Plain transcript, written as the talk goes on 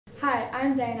Hi,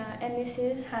 I'm Dana, and this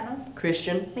is Hannah,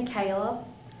 Christian, Michaela,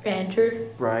 Andrew,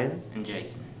 Ryan, and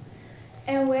Jason.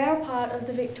 and we're a part of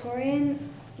the Victorian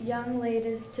Young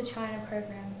Leaders to China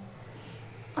program.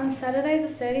 On Saturday the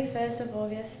 31st of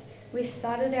August, we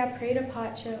started our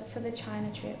pre-departure for the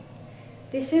China trip.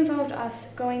 This involved us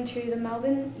going to the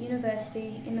Melbourne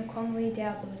University in the Kwong Li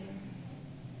Dao building.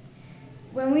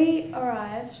 When we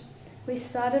arrived, we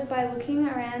started by looking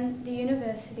around the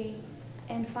university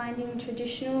and finding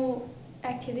traditional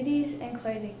activities and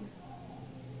clothing.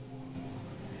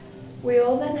 We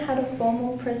all then had a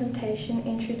formal presentation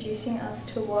introducing us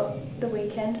to what the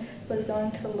weekend was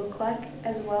going to look like,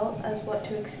 as well as what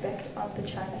to expect on the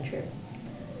China trip.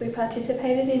 We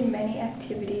participated in many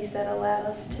activities that allowed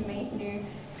us to meet new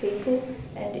people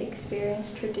and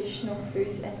experience traditional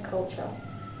foods and culture.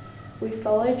 We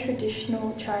followed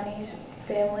traditional Chinese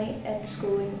family and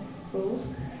schooling rules.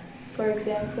 For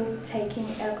example, taking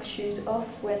our shoes off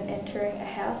when entering a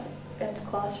house and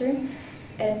classroom,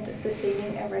 and the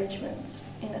seating arrangements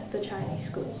in the Chinese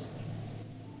schools.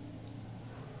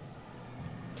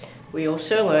 we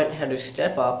also learnt how to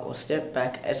step up or step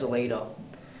back as a leader.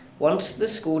 Once the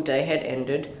school day had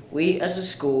ended, we as a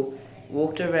school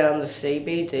walked around the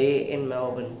CBD in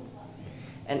Melbourne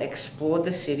and explored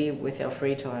the city with our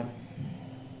free time.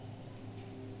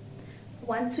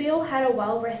 Once we all had a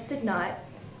well-rested night,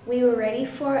 we were ready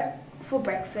for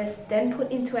breakfast, then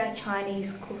put into our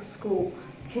Chinese school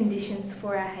conditions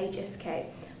for our HSK,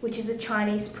 which is a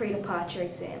Chinese pre-departure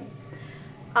exam.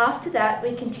 After that,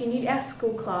 we continued our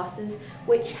school classes,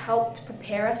 which helped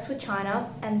prepare us for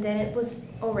China, and then it was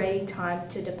already time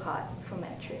to depart from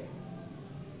our trip.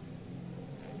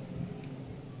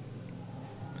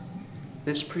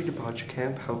 this pre-departure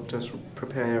camp helped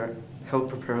prepare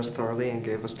us thoroughly and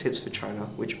gave us tips for China,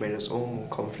 which made us all more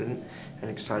confident and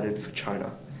excited for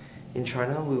China. In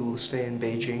China, we will stay in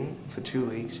Beijing for 2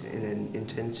 weeks in an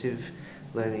intensive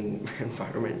learning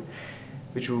environment,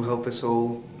 which will help us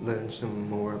all learn some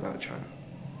more about China.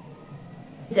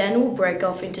 Then we'll break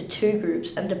off into 2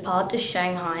 groups and depart to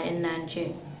Shanghai and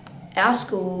Nanjing. Our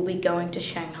school will be going to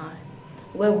Shanghai,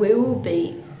 where we will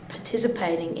be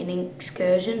participating in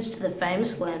excursions to the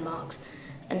famous landmarks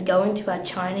and going to our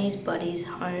Chinese buddies'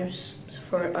 homes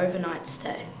for an overnight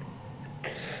stay.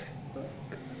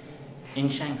 In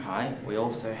Shanghai, we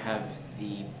also have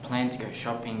the plan to go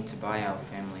shopping to buy our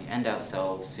family and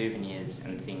ourselves souvenirs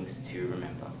and things to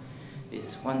remember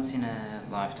this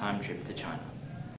once-in-a-lifetime trip to China.